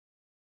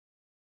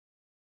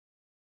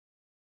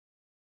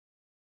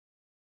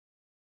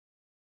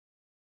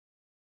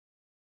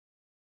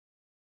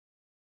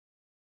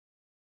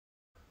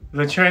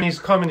The Chinese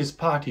Communist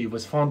Party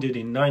was founded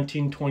in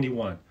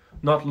 1921,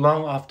 not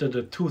long after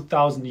the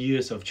 2,000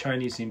 years of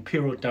Chinese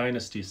imperial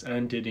dynasties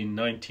ended in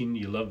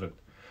 1911.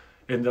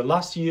 In the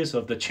last years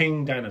of the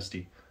Qing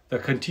dynasty, the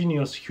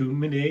continuous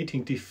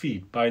humiliating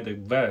defeat by the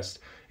West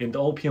in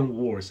the Opium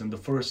Wars and the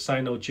First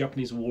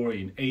Sino-Japanese War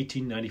in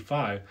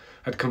 1895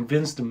 had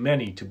convinced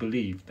many to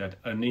believe that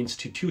an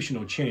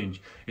institutional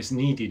change is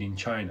needed in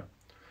China.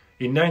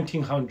 In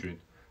 1900,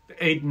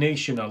 the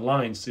Eight-Nation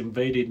Alliance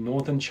invaded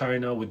northern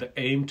China with the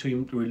aim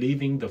to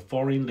relieving the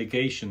foreign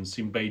legations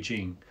in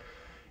Beijing.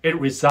 It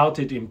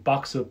resulted in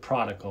Boxer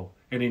Protocol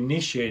and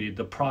initiated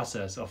the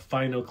process of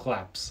final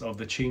collapse of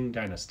the Qing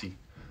dynasty.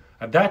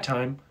 At that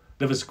time,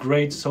 there was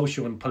great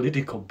social and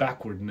political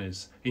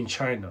backwardness in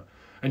China,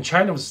 and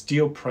China was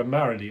still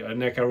primarily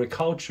an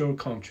agricultural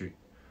country.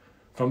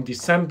 From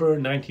December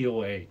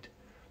 1908,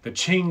 the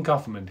Qing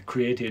government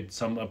created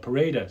some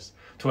apparatus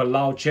to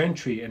allow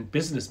gentry and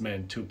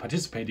businessmen to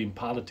participate in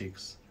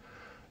politics.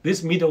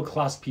 These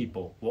middle-class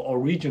people were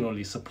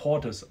originally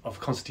supporters of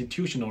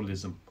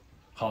constitutionalism.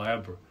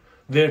 However,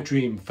 their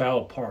dream fell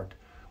apart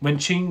when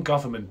Qing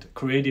government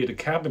created a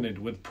cabinet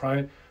with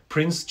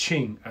Prince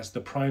Qing as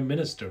the prime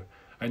minister,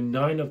 and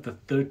 9 of the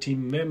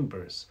 13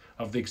 members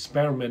of the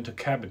experimental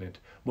cabinet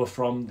were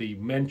from the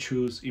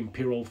Manchu's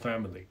imperial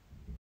family.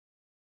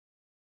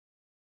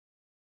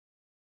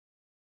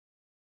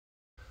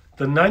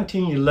 The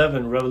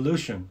 1911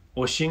 Revolution,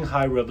 or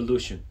Shanghai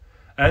Revolution,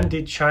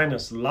 ended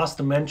China's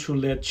last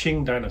Manchu-led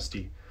Qing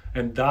dynasty,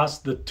 and thus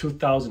the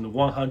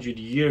 2,100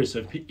 years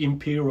of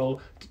imperial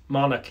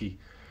monarchy.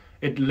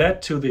 It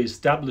led to the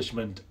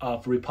establishment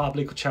of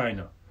Republic of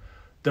China.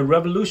 The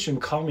revolution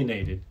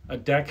culminated a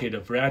decade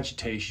of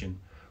agitation,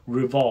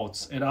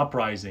 revolts, and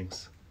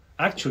uprisings.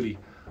 Actually,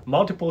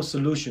 multiple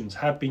solutions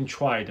have been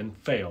tried and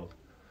failed: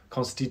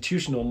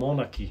 constitutional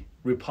monarchy,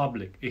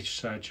 republic,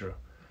 etc.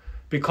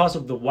 Because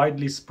of the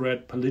widely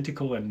spread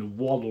political and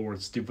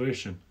warlords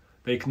diversion,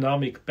 the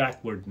economic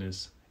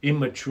backwardness,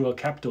 immature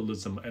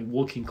capitalism, and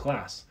working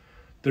class,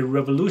 the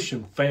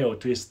revolution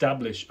failed to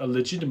establish a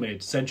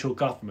legitimate central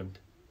government.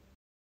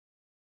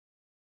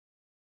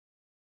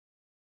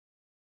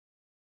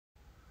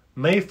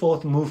 May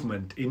 4th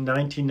movement in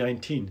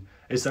 1919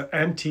 is an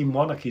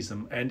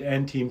anti-monarchism and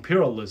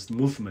anti-imperialist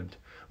movement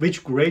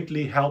which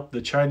greatly helped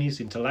the Chinese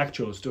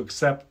intellectuals to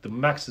accept the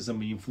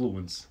Marxism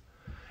influence.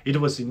 It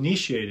was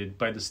initiated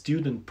by the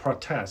student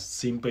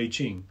protests in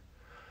Beijing.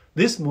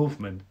 This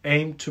movement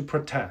aimed to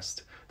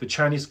protest the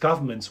Chinese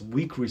government's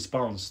weak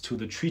response to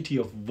the Treaty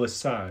of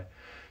Versailles,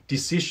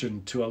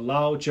 decision to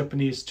allow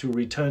Japanese to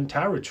return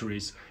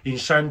territories in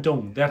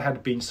Shandong that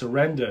had been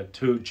surrendered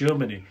to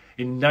Germany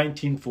in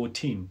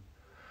 1914.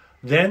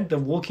 Then the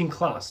working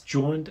class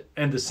joined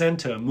and the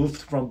center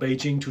moved from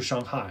Beijing to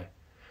Shanghai.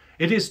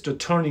 It is the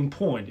turning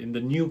point in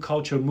the new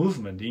culture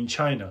movement in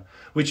China,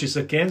 which is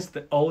against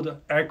the old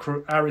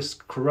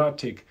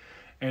aristocratic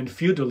and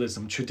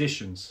feudalism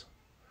traditions.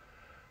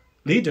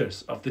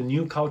 Leaders of the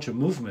new culture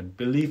movement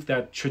believed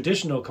that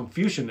traditional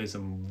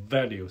Confucianism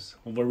values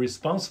were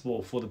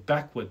responsible for the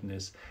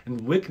backwardness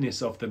and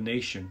weakness of the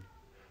nation.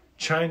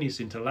 Chinese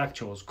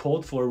intellectuals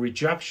called for a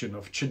rejection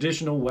of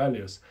traditional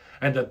values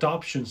and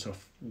adoptions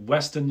of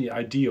Western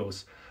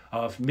ideals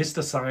of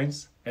Mr.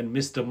 Science and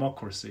Mr.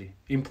 Democracy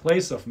in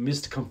place of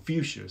Mr.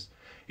 Confucius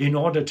in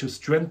order to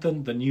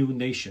strengthen the new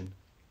nation.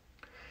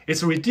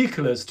 It's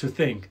ridiculous to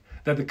think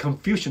that the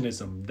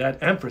Confucianism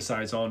that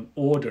emphasized on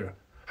order,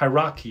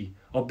 hierarchy,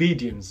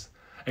 obedience,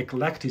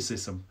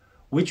 eclecticism,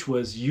 which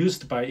was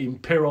used by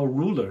imperial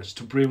rulers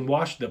to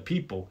brainwash the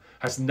people,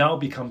 has now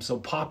become so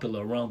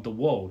popular around the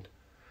world.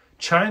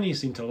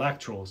 Chinese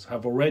intellectuals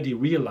have already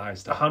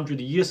realized 100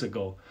 years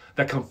ago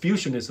that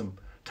Confucianism,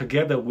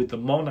 together with the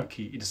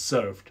monarchy it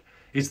served,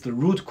 is the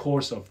root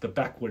cause of the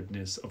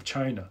backwardness of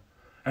China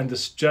and the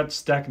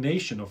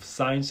stagnation of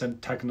science and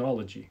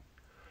technology.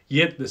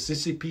 Yet the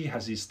CCP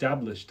has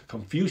established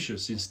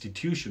Confucius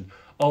institution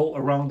all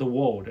around the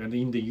world and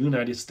in the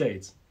United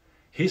States.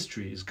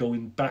 History is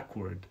going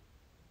backward.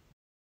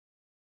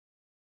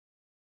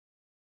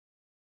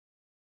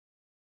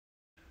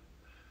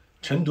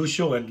 Chen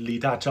Duxiu and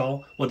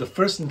Dazhao were the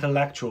first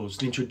intellectuals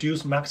to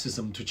introduce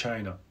Marxism to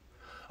China.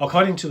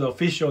 According to the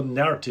official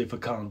narrative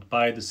account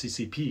by the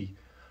CCP,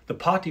 the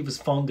party was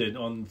founded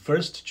on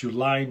 1st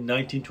July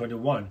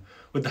 1921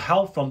 with the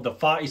help from the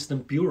Far Eastern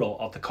Bureau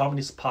of the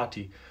Communist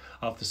Party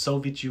of the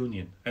Soviet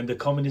Union and the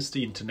Communist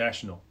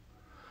International.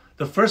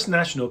 The first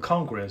National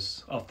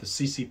Congress of the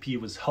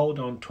CCP was held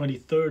on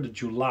 23rd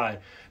July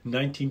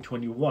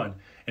 1921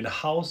 in a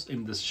house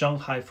in the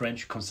Shanghai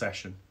French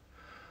Concession,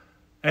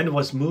 and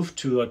was moved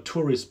to a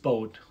tourist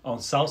boat on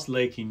South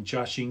Lake in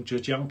Jiaxing,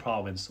 Zhejiang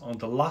province on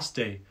the last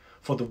day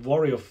for the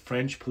worry of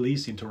French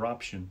police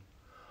interruption.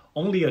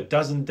 Only a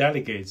dozen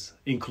delegates,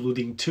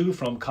 including 2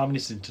 from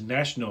Communist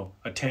International,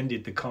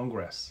 attended the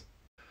Congress.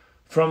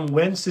 From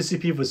when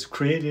CCP was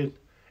created,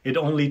 it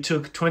only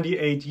took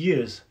 28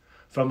 years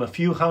from a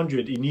few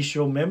hundred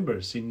initial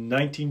members in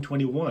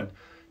 1921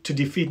 to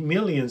defeat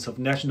millions of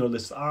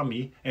nationalist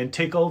army and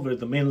take over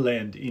the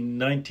mainland in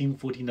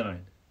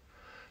 1949.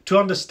 To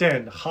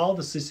understand how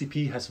the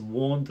CCP has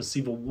won the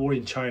civil war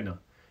in China,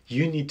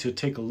 you need to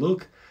take a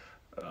look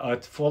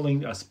at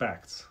following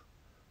aspects: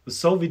 the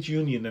Soviet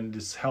Union and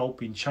its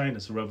help in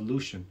China's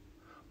revolution,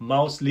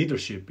 Mao's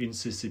leadership in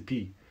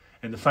CCP,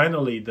 and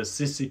finally the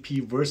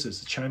CCP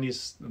versus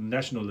Chinese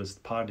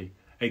Nationalist Party,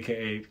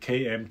 aka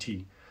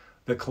KMT,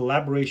 the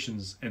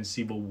collaborations and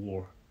civil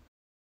war.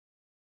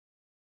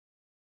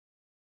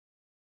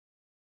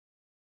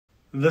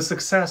 The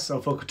success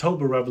of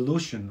October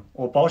Revolution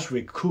or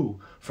Bolshevik coup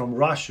from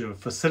Russia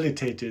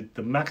facilitated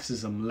the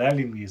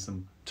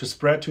Marxism-Leninism to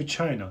spread to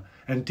China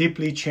and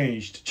deeply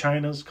changed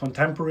China's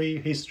contemporary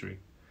history.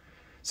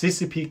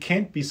 CCP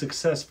can't be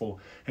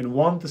successful and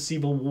won the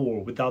civil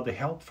war without the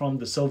help from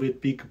the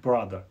Soviet big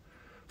brother.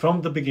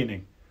 From the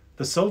beginning,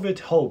 the Soviet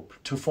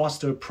hoped to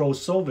foster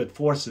pro-Soviet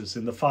forces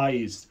in the Far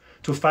East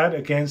to fight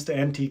against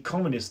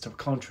anti-communist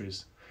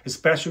countries,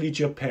 especially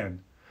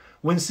Japan.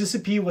 When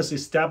CCP was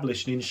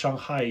established in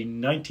Shanghai in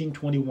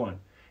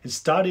 1921, it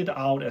started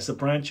out as a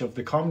branch of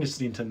the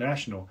Communist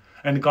International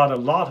and got a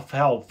lot of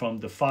help from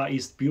the Far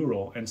East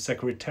Bureau and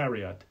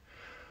Secretariat.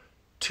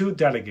 2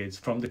 delegates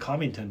from the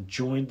Comintern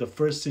joined the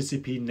first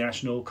CCP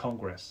National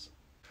Congress.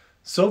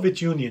 Soviet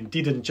Union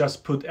didn't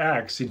just put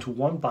eggs into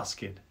one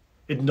basket.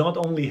 It not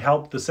only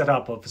helped the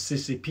setup of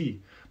CCP,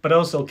 but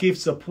also gave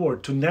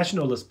support to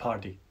Nationalist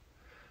Party.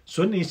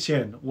 Sun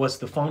Yat-sen was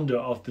the founder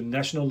of the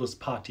Nationalist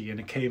Party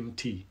and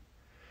KMT.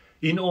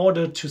 In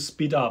order to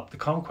speed up the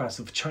conquest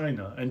of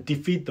China and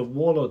defeat the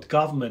warlord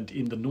government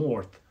in the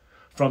north,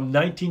 from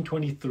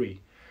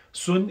 1923,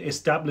 Sun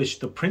established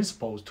the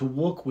principles to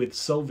work with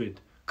Soviet,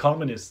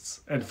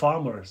 communists, and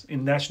farmers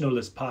in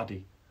Nationalist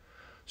Party.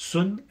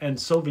 Sun and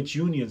Soviet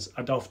Union's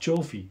Adolf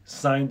Joffre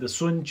signed the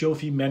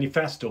Sun-Joffre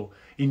Manifesto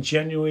in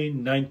January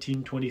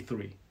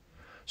 1923.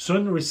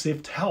 Sun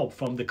received help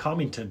from the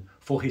Comintern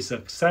for his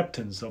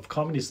acceptance of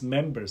communist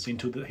members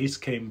into his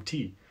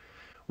KMT.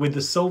 With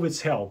the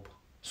Soviets' help,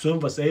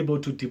 Sun was able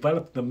to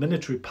develop the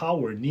military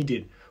power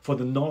needed for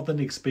the northern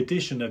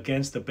expedition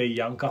against the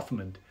Beiyang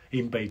government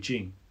in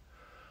Beijing.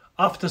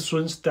 After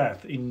Sun's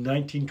death in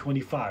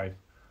 1925,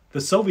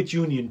 the Soviet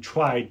Union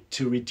tried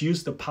to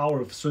reduce the power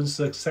of Sun's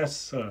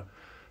successor,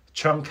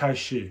 Chiang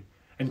Kai-shek,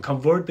 and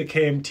convert the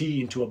KMT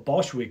into a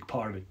Bolshevik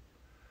party.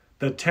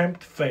 The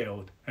attempt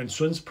failed, and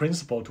Sun's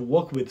principle to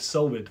work with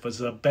Soviet was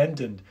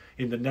abandoned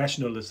in the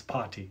Nationalist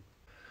Party.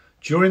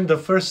 During the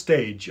first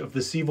stage of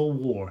the Civil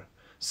War,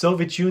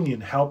 Soviet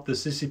Union helped the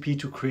CCP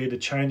to create a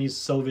Chinese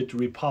Soviet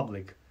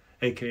Republic,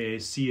 aka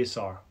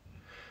CSR.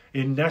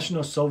 In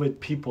National Soviet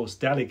People's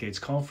Delegates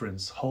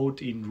Conference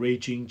held in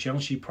Zhejiang,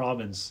 Jiaxing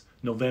Province,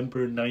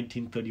 November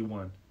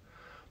 1931,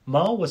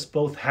 Mao was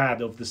both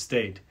head of the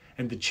state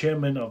and the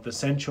chairman of the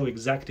Central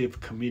Executive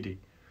Committee.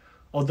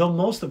 Although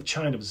most of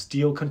China was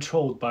still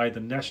controlled by the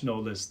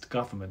nationalist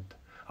government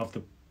of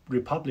the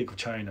Republic of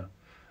China,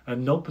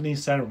 an opening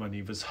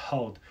ceremony was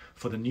held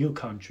for the new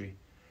country,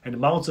 and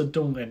Mao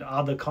Zedong and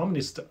other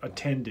communists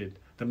attended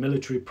the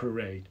military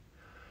parade.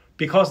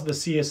 Because the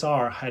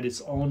CSR had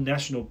its own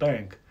national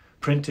bank,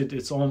 printed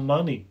its own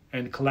money,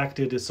 and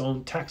collected its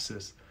own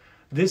taxes,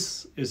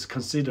 this is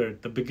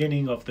considered the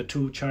beginning of the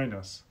two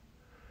Chinas.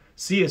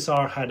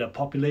 CSR had a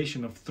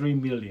population of 3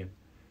 million.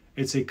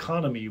 Its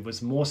economy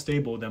was more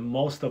stable than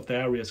most of the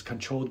areas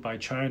controlled by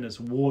China's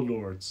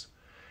warlords.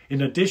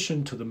 In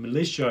addition to the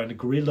militia and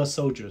guerrilla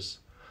soldiers,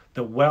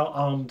 the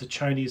well-armed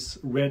Chinese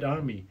Red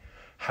Army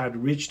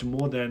had reached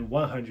more than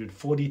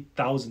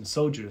 140,000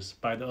 soldiers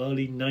by the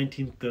early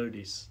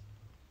 1930s.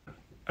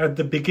 At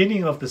the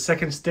beginning of the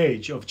second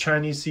stage of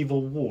Chinese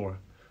Civil War,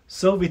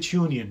 Soviet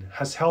Union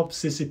has helped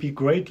CCP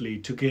greatly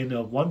to gain an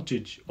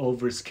advantage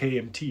over its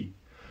KMT.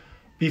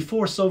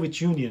 Before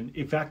Soviet Union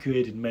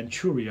evacuated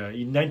Manchuria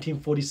in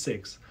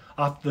 1946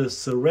 after the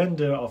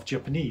surrender of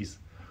Japanese,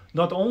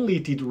 not only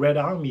did Red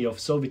Army of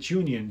Soviet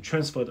Union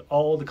transfer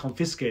all the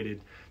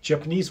confiscated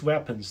Japanese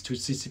weapons to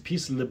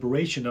CCP's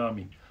Liberation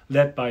Army,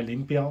 led by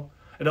Lin Biao,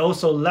 it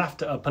also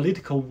left a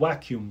political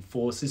vacuum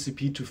for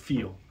CCP to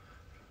fill,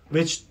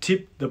 which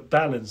tipped the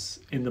balance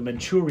in the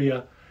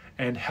Manchuria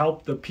and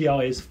helped the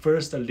PLA's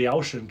first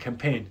Liaoshen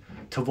campaign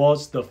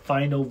towards the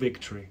final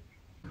victory.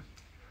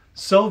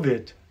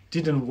 Soviet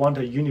didn't want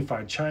a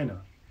unified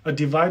China. A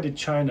divided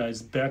China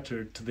is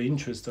better to the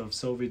interest of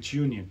Soviet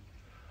Union.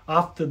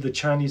 After the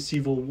Chinese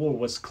Civil War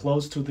was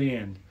close to the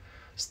end,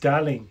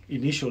 Stalin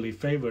initially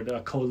favored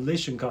a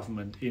coalition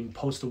government in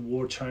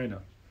post-war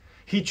China.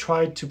 He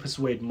tried to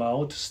persuade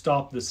Mao to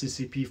stop the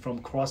CCP from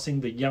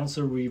crossing the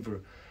Yangtze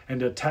River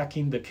and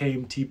attacking the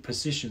KMT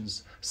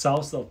positions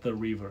south of the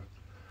river.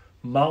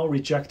 Mao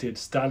rejected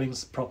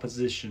Stalin's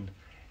proposition,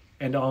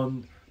 and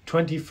on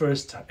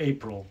 21st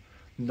April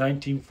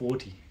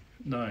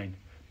 1949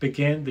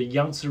 began the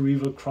Yangtze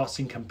River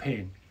crossing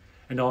campaign,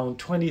 and on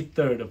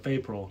 23rd of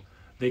April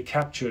they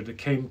captured the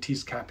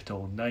KMT's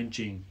capital,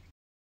 Nanjing.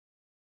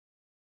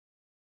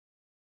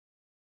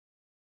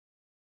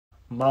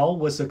 Mao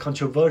was a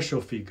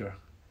controversial figure.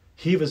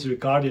 He was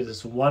regarded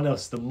as one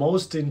of the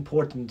most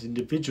important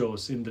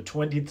individuals in the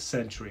 20th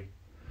century.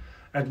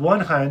 At one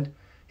hand,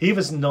 He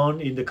was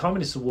known in the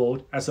communist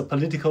world as a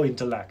political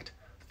intellect,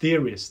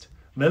 theorist,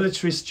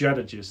 military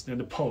strategist, and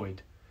a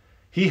poet.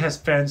 He has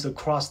fans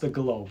across the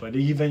globe and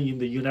even in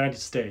the United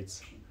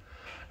States.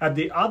 On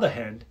the other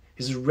hand,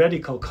 his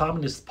radical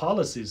communist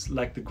policies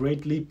like the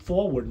Great Leap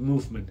Forward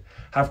movement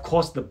have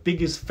caused the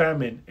biggest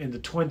famine in the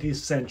 20th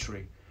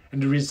century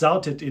and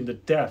resulted in the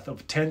death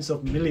of tens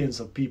of millions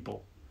of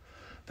people.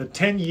 The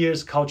 10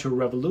 Years Cultural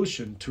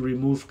Revolution to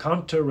remove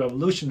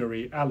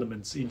counter-revolutionary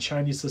elements in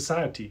Chinese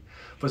society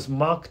was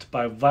marked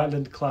by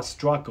violent class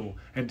struggle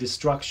and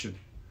destruction.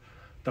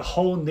 The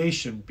whole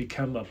nation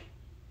became a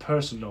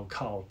personal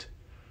cult.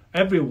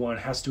 Everyone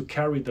has to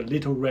carry the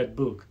little red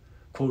book,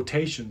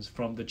 quotations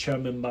from the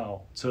Chairman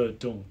Mao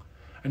Zedong,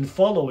 and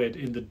follow it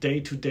in the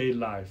day-to-day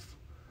life.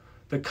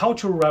 The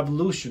Cultural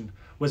Revolution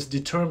was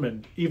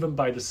determined even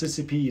by the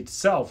CCP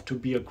itself to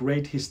be a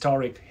great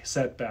historic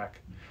setback.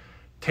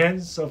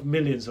 Tens of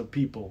millions of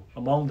people,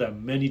 among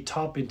them many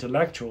top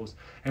intellectuals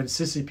and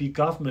CCP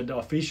government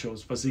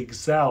officials, was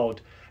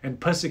exiled and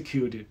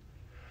persecuted,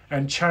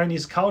 and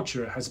Chinese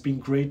culture has been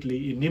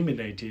greatly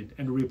eliminated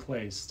and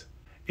replaced.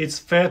 It's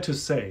fair to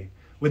say,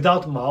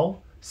 without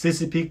Mao,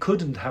 CCP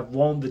couldn't have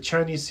won the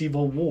Chinese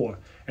Civil War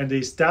and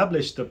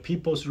established the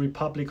People's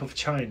Republic of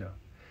China.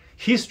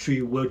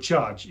 History will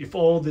judge if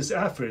all these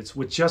efforts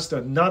were just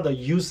another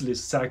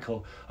useless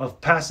cycle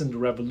of peasant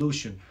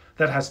revolution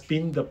that has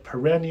been the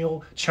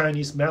perennial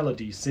Chinese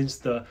malady since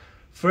the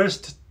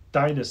first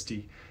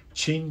dynasty,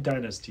 Qing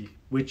dynasty,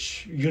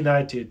 which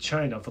united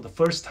China for the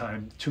first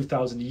time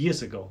 2,000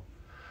 years ago.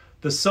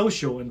 The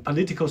social and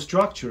political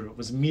structure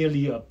was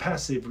merely a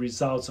passive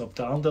result of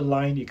the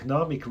underlying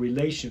economic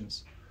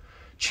relations.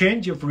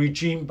 Change of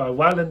regime by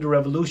violent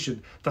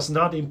revolution does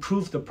not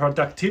improve the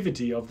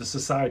productivity of the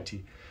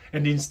society,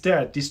 and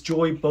instead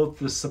destroy both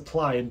the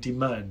supply and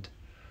demand.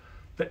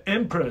 The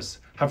emperors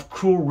have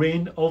cruel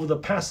reign over the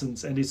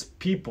peasants and its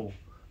people.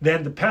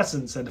 Then the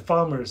peasants and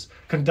farmers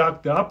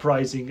conduct the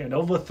uprising and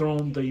overthrow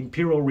the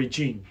imperial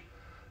regime.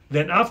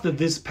 Then after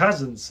these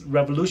peasants,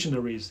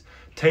 revolutionaries,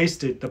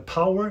 tasted the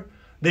power,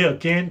 they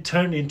again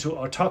turn into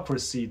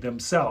autocracy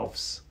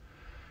themselves,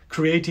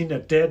 creating a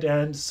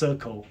dead-end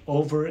circle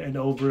over and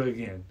over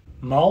again.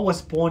 Mao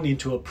was born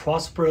into a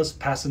prosperous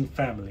peasant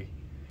family.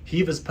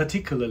 He was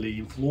particularly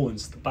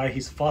influenced by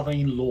his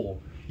father-in-law,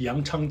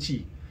 Yang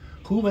Changji,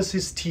 who was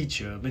his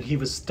teacher when he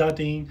was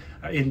studying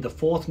in the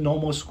 4th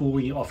Normal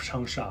School of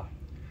Changsha.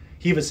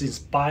 He was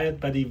inspired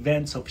by the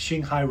events of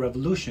Shanghai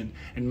Revolution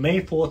and May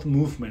 4th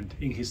movement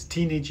in his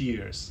teenage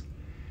years.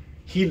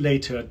 He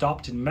later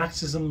adopted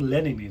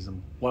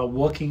Marxism-Leninism while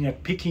working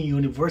at Peking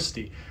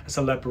University as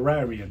a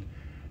librarian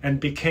and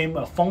became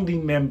a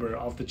founding member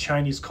of the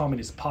Chinese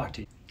Communist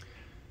Party.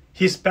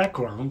 His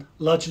background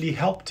largely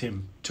helped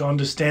him to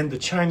understand the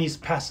Chinese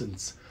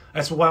peasants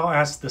as well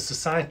as the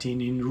society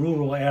in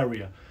rural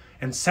area,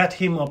 and set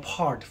him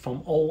apart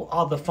from all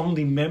other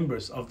founding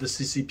members of the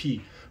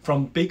CCP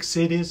from big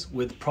cities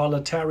with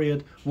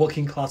proletariat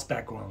working class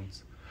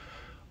backgrounds.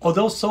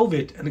 Although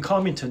Soviet and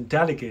Comintern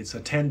delegates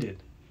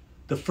attended,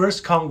 the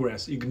First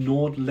Congress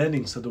ignored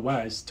Lenin's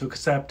advice to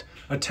accept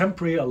a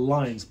temporary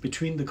alliance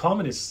between the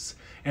communists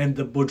and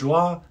the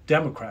bourgeois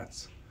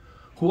Democrats,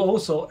 who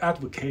also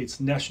advocates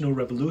national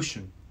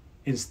revolution.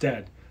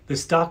 Instead, they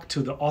stuck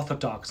to the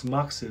orthodox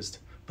Marxist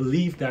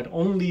belief that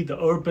only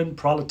the urban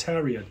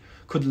proletariat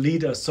could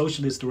lead a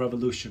socialist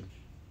revolution.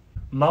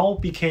 Mao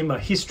became a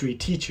history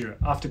teacher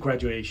after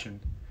graduation.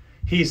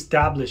 He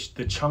established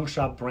the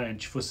Changsha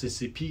branch for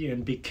CCP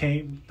and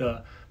became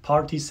the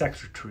party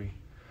secretary.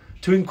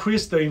 To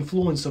increase the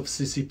influence of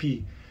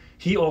CCP,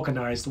 he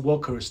organized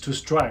workers to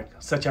strike,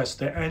 such as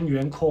the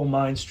Anyuan coal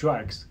mine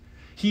strikes.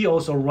 He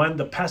also ran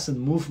the Peasant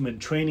Movement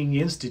Training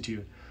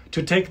Institute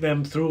to take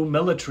them through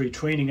military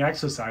training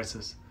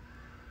exercises.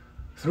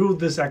 Through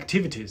these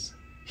activities,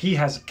 he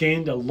has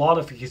gained a lot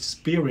of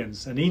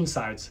experience and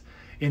insights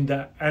in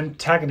the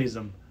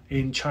antagonism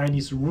in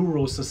Chinese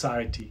rural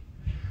society,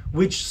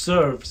 which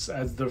serves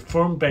as the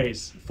firm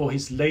base for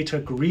his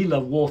later guerrilla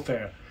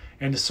warfare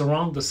and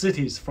surround the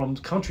cities from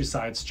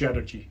countryside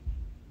strategy.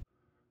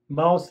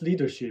 Mao's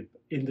leadership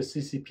in the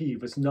CCP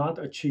was not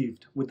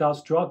achieved without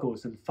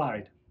struggles and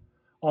fight.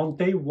 On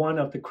day one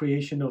of the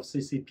creation of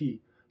CCP,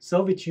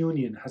 Soviet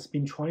Union has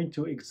been trying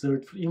to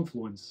exert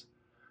influence.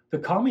 The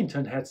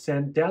Comintern had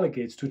sent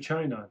delegates to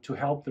China to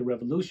help the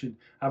revolution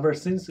ever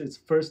since its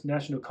first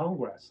National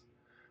Congress.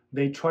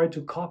 They tried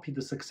to copy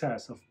the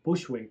success of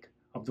Bolshevik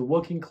of the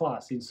working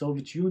class in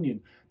Soviet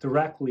Union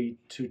directly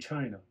to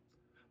China.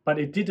 But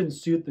it didn't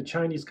suit the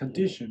Chinese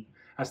condition,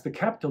 as the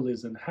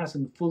capitalism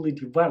hasn't fully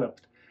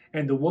developed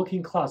and the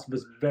working class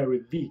was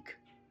very weak.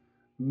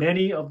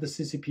 Many of the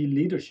CCP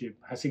leadership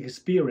has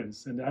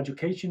experience and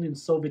education in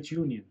Soviet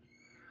Union.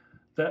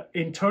 The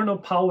internal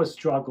power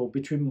struggle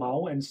between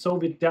Mao and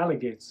Soviet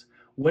delegates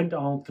went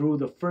on through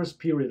the first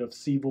period of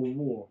civil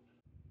war.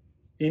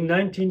 In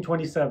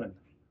 1927,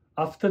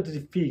 after the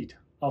defeat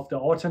of the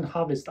Autumn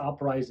Harvest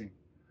Uprising,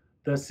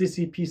 the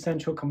CCP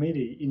Central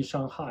Committee in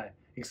Shanghai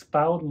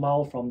expelled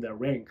Mao from their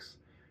ranks,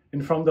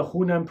 and from the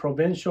Hunan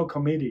Provincial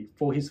Committee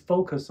for his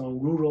focus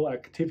on rural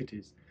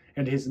activities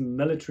and his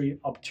military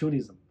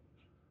opportunism.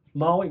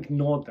 Mao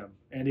ignored them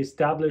and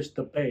established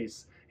the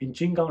base in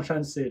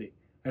Jinggangshan City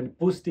and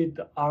boosted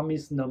the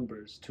army's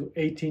numbers to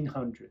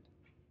 1,800.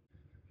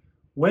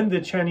 When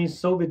the Chinese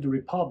Soviet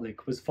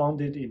Republic was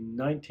founded in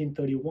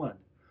 1931,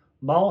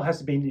 Mao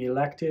has been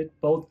elected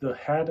both the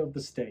head of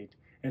the state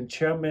and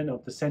chairman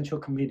of the Central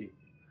Committee.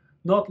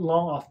 Not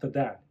long after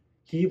that,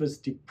 he was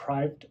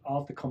deprived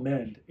of the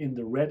command in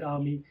the Red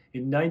Army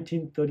in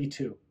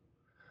 1932.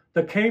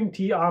 The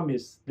KMT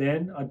armies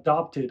then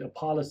adopted a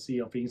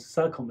policy of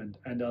encirclement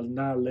and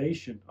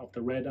annihilation of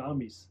the Red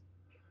armies.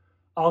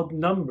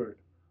 Outnumbered,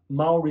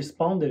 Mao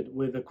responded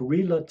with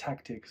guerrilla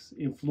tactics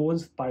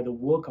influenced by the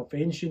work of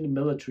ancient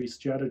military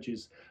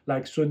strategists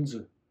like Sun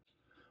Tzu.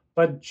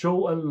 But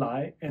Zhou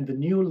Enlai and the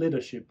new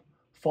leadership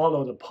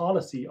followed a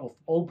policy of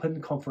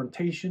open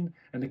confrontation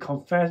and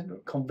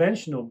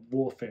conventional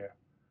warfare.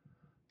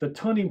 The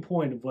turning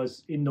point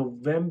was in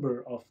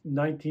November of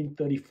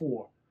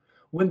 1934,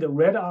 when the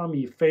Red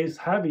Army faced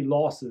heavy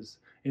losses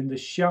in the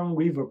Xiang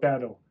River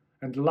battle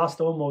and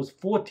lost almost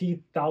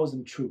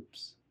 40,000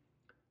 troops.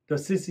 The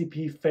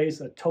CCP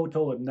faced a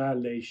total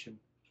annihilation.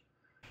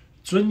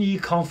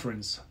 Zunyi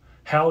Conference,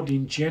 held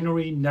in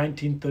January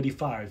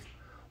 1935,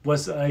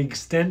 was an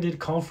extended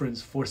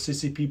conference for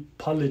CCP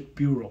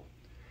Politburo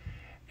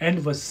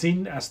and was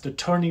seen as the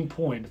turning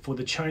point for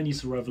the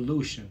Chinese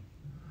Revolution.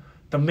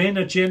 The main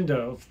agenda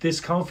of this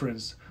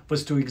conference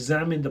was to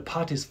examine the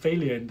party's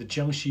failure in the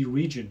Jiangxi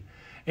region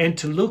and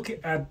to look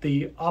at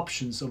the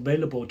options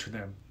available to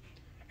them.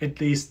 It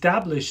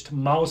established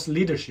Mao's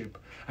leadership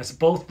as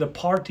both the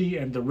party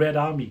and the Red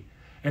Army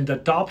and the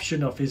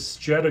adoption of his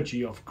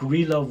strategy of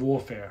guerrilla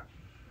warfare.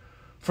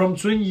 From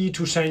Zunyi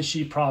to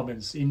Shanxi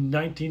province in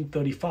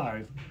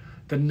 1935,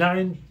 the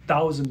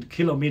 9,000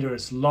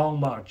 kilometers long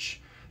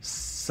march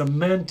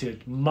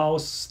cemented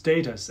Mao's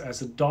status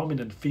as a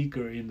dominant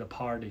figure in the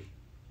party.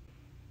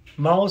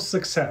 Mao's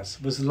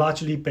success was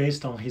largely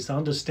based on his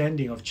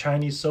understanding of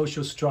Chinese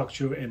social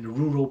structure and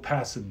rural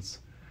peasants.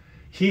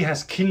 He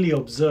has keenly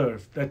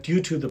observed that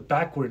due to the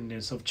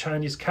backwardness of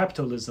Chinese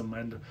capitalism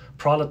and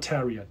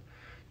proletariat,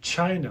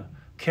 China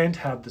can't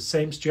have the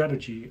same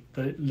strategy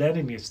the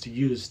Leninists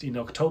used in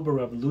October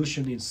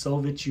Revolution in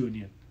Soviet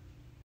Union.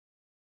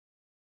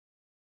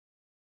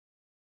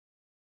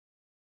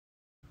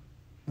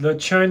 The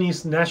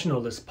Chinese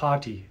Nationalist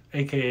Party,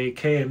 aka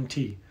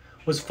KMT,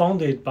 was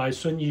founded by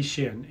Sun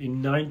Yat-sen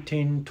in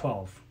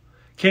 1912.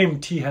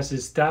 KMT has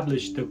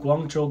established the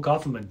Guangzhou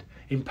government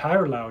in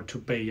parallel to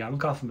Beiyang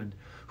government,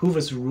 who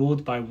was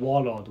ruled by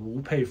warlord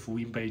Wu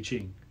Peifu in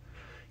Beijing.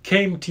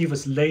 KMT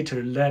was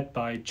later led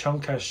by Chiang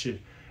Kai-shek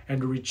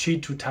and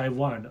retreated to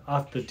Taiwan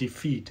after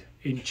defeat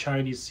in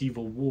Chinese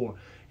Civil War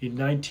in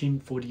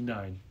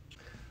 1949.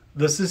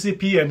 The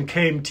CCP and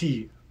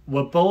KMT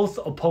were both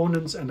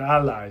opponents and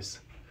allies.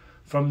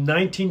 From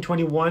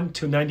 1921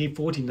 to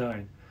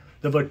 1949,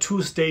 there were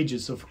two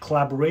stages of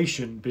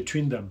collaboration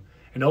between them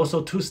and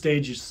also two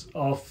stages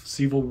of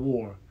civil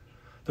war.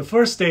 The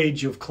first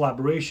stage of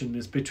collaboration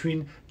is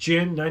between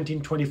June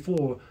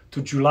 1924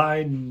 to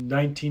July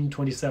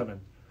 1927.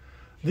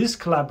 This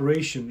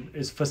collaboration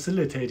is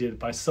facilitated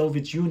by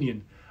Soviet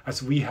Union,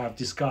 as we have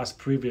discussed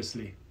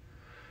previously.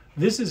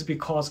 This is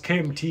because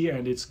KMT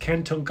and its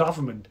Canton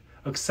government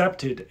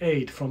accepted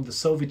aid from the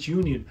Soviet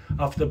Union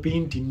after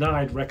being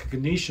denied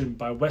recognition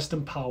by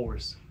Western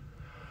powers.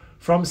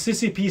 From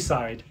CCP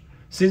side,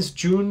 since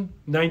June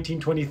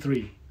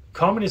 1923,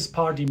 Communist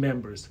Party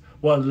members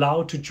were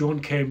allowed to join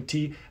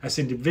KMT as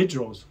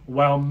individuals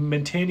while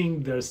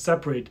maintaining their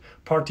separate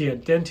party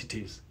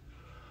identities.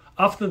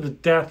 After the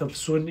death of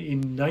Sun in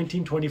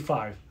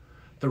 1925,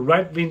 the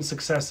right-wing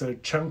successor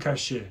Chiang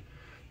Kai-shek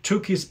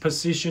took his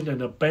position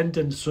and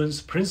abandoned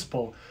Sun's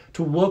principle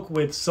to work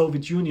with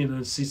Soviet Union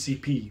and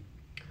CCP.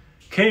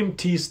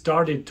 KMT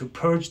started to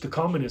purge the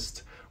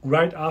communists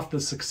right after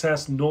the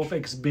Success North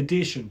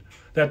expedition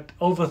that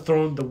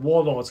overthrown the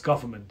warlord's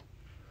government.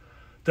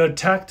 The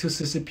attack to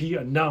CCP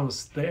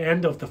announced the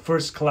end of the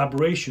first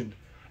collaboration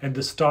and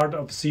the start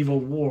of civil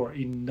war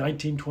in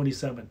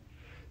 1927,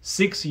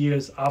 6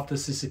 years after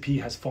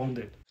CCP has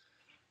founded.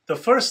 The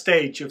first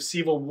stage of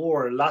civil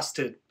war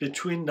lasted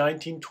between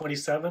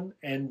 1927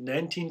 and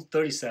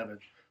 1937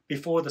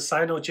 before the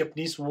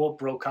Sino-Japanese War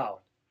broke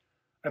out.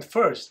 At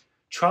first,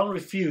 Chiang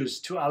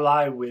refused to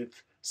ally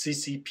with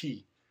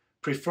CCP,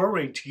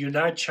 preferring to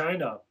unite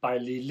China by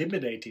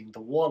eliminating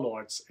the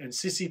warlords and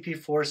CCP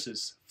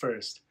forces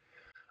first.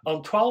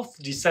 On 12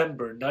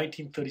 December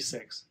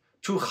 1936,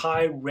 two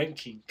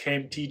high-ranking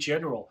KMT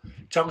generals,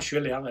 Zhang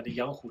Xueliang and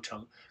Yang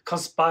Hucheng,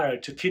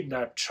 conspired to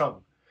kidnap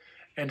Chiang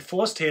and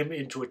forced him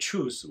into a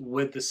truce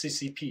with the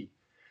CCP.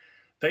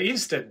 The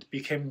incident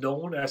became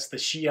known as the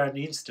Xi'an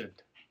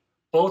Incident.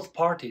 Both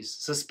parties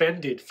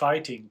suspended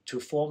fighting to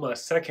form a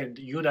second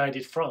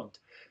united front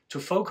to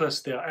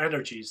focus their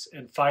energies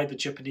and fight the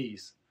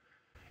Japanese.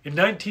 In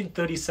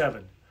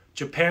 1937,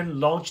 Japan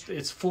launched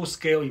its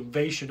full-scale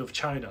invasion of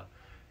China,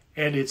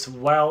 and its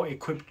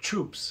well-equipped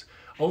troops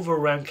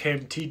overran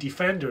KMT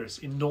defenders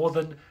in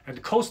northern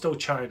and coastal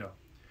China.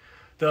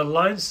 The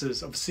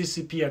alliances of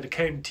CCP and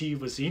KMT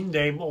was in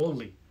name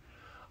only.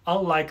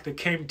 Unlike the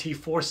KMT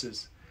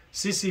forces,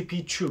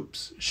 CCP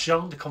troops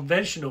shunned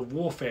conventional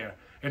warfare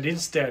and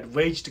instead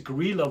waged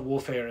guerrilla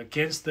warfare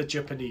against the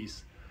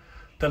Japanese.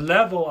 The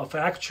level of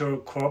actual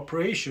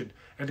cooperation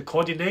and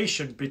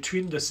coordination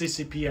between the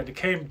CCP and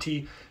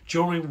KMT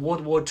during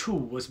World War II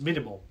was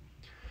minimal.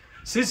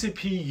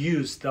 CCP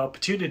used the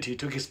opportunity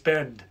to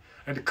expand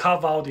and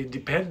carve out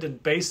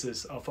independent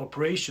bases of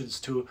operations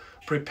to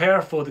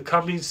prepare for the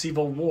coming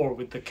civil war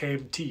with the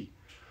KMT.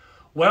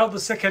 While the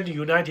Second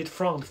United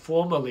Front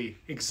formally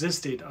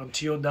existed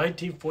until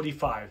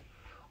 1945,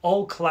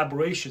 all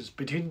collaborations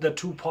between the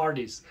two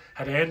parties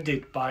had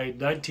ended by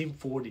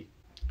 1940.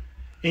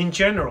 In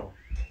general,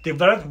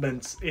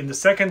 developments in the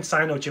Second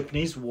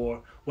Sino-Japanese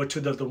War were to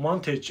the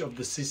advantage of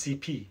the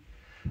CCP,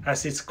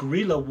 as its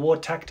guerrilla war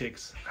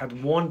tactics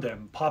had won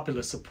them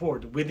popular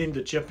support within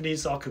the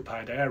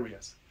Japanese-occupied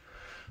areas.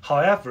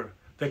 However,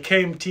 the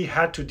KMT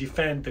had to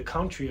defend the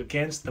country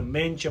against the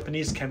main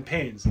Japanese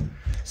campaigns,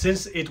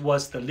 since it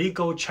was the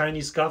legal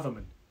Chinese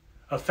government,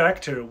 a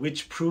factor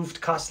which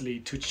proved costly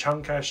to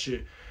Chiang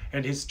Kai-shek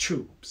and his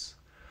troops.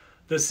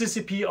 The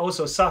CCP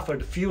also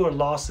suffered fewer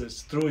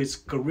losses through its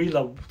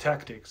guerrilla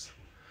tactics.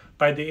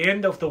 By the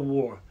end of the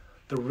war,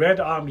 the Red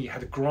Army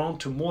had grown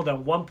to more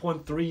than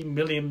 1.3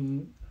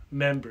 million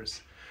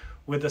members,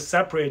 with a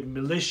separate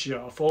militia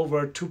of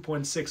over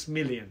 2.6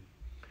 million.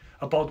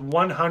 About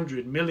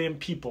 100 million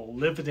people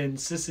lived in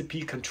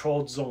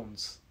CCP-controlled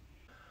zones.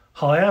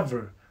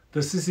 However, the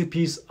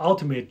CCP's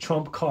ultimate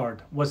trump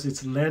card was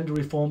its land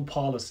reform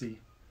policy.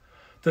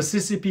 The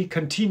CCP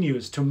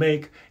continues to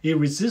make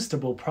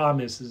irresistible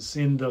promises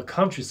in the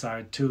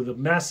countryside to the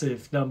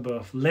massive number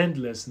of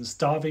landless and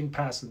starving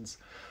peasants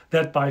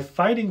that by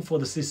fighting for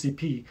the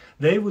CCP,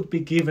 they would be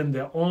given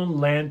their own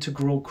land to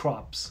grow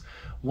crops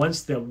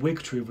once their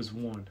victory was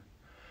won.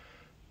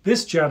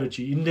 This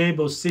strategy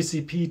enables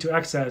CCP to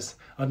access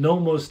an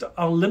almost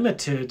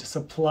unlimited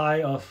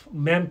supply of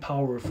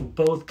manpower for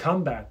both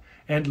combat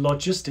and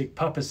logistic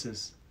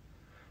purposes.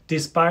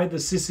 Despite the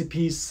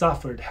CCP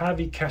suffered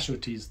heavy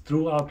casualties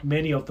throughout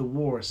many of the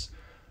wars,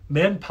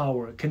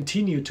 manpower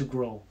continued to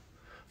grow.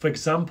 For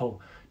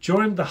example,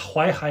 during the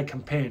Huaihai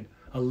campaign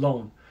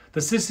alone, the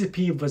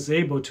CCP was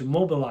able to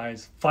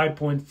mobilize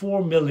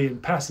 5.4 million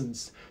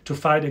peasants to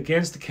fight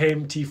against the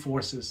KMT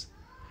forces.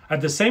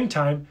 At the same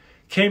time,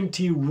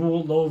 KMT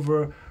rule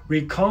over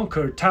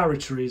reconquered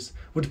territories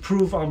would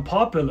prove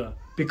unpopular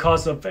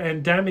because of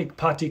endemic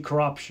party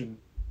corruption.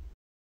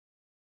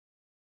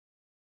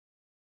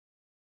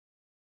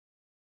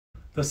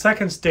 The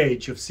second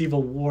stage of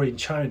civil war in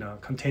China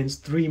contains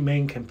three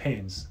main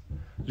campaigns: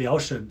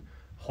 Liaoshen,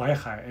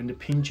 Huaihai, and the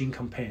Pingjing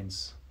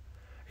campaigns.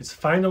 It's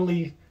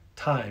finally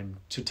time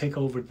to take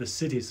over the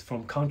cities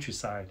from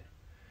countryside.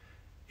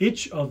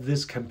 Each of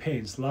these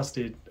campaigns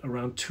lasted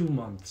around 2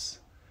 months.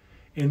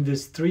 In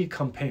these three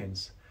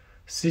campaigns,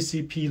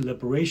 CCP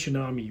Liberation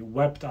Army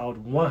wiped out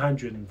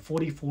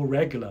 144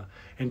 regular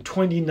and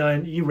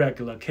 29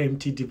 irregular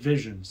KMT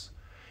divisions,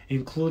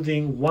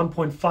 including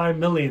 1.5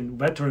 million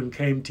veteran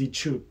KMT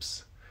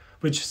troops,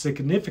 which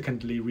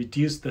significantly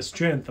reduced the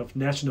strength of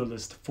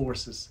nationalist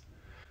forces.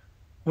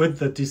 With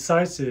the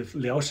decisive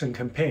Liaoshen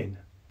campaign,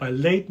 by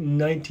late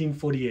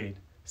 1948,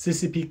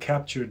 CCP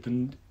captured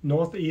the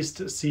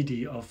northeast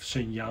city of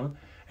Shenyang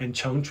and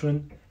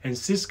Changchun and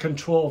seized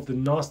control of the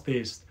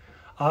northeast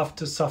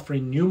after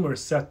suffering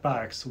numerous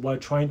setbacks while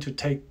trying to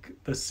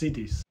take the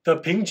cities. The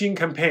Pingjing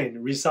campaign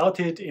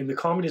resulted in the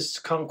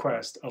communist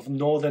conquest of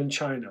northern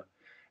China.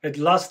 It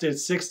lasted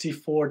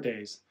 64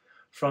 days,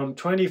 from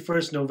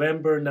 21st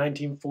November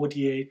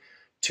 1948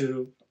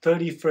 to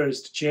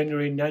 31st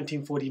January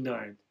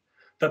 1949.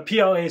 The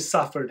PLA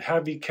suffered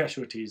heavy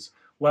casualties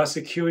while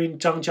securing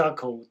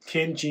Zhangjiakou,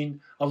 Tianjin,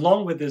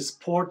 along with its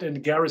port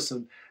and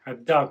garrison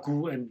at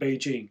Dagu and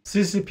Beijing.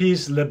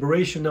 CCP's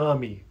Liberation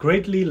Army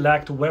greatly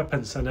lacked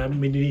weapons and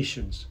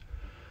ammunition.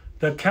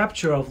 The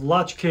capture of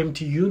large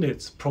KMT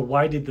units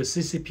provided the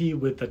CCP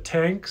with the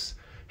tanks,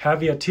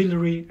 heavy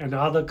artillery, and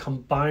other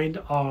combined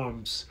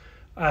arms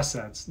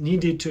assets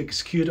needed to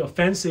execute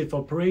offensive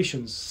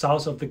operations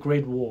south of the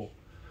Great Wall.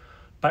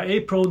 By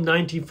April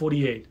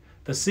 1948,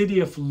 the city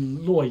of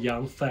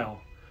Luoyang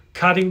fell,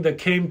 cutting the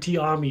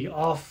KMT army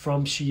off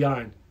from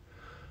Xi'an.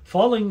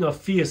 Following a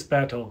fierce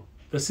battle,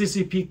 the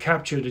CCP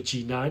captured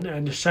Jinan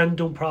and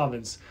Shandong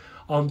province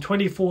on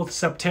 24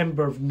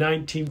 September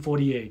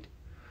 1948.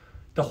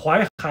 The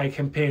Huaihai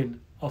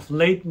campaign of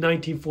late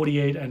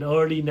 1948 and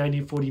early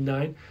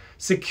 1949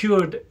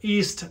 secured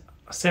East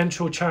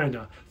Central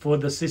China for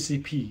the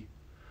CCP.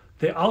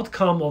 The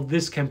outcome of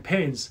these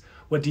campaigns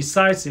were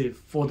decisive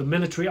for the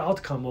military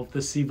outcome of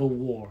the Civil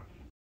War.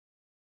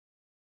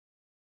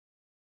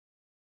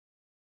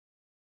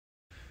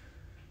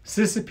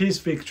 CCP's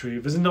victory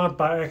was not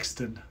by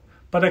accident,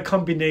 but a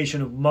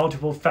combination of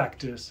multiple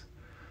factors.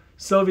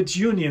 Soviet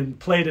Union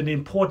played an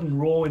important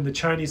role in the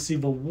Chinese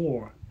Civil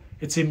War.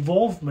 Its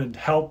involvement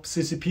helped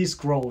CCP's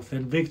growth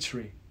and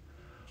victory.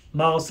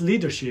 Mao's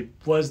leadership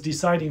was the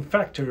deciding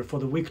factor for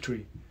the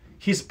victory.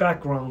 His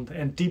background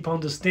and deep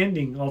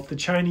understanding of the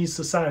Chinese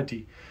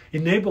society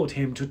enabled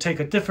him to take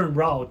a different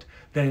route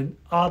than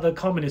other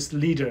communist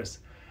leaders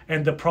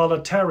and the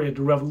proletariat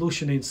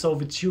revolution in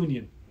Soviet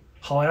Union.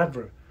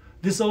 However,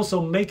 this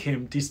also made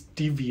him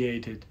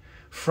deviated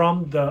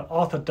from the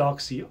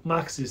orthodoxy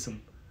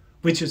Marxism,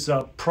 which is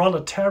a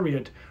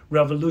proletariat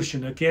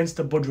revolution against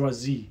the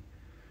bourgeoisie.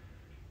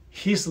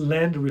 His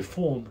land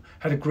reform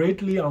had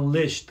greatly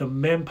unleashed the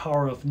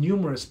manpower of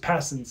numerous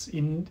peasants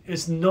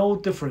is no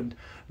different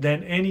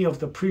than any of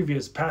the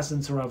previous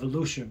peasants'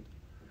 revolution.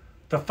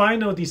 The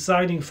final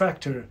deciding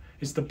factor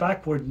is the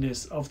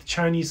backwardness of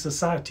Chinese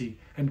society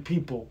and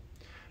people,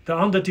 the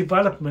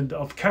underdevelopment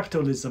of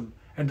capitalism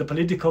and the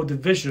political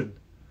division,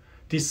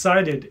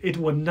 decided it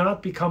would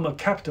not become a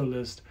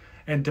capitalist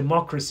and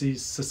democracy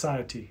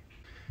society.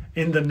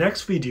 In the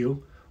next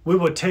video, we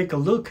will take a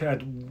look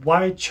at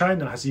why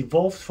China has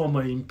evolved from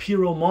an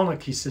imperial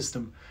monarchy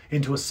system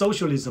into a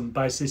socialism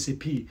by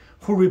CCP,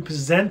 who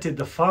represented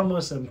the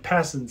farmers and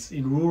peasants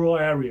in rural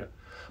area,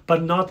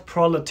 but not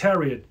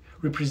proletariat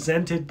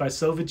represented by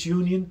Soviet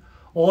Union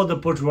or the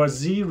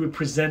bourgeoisie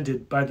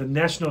represented by the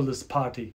Nationalist Party.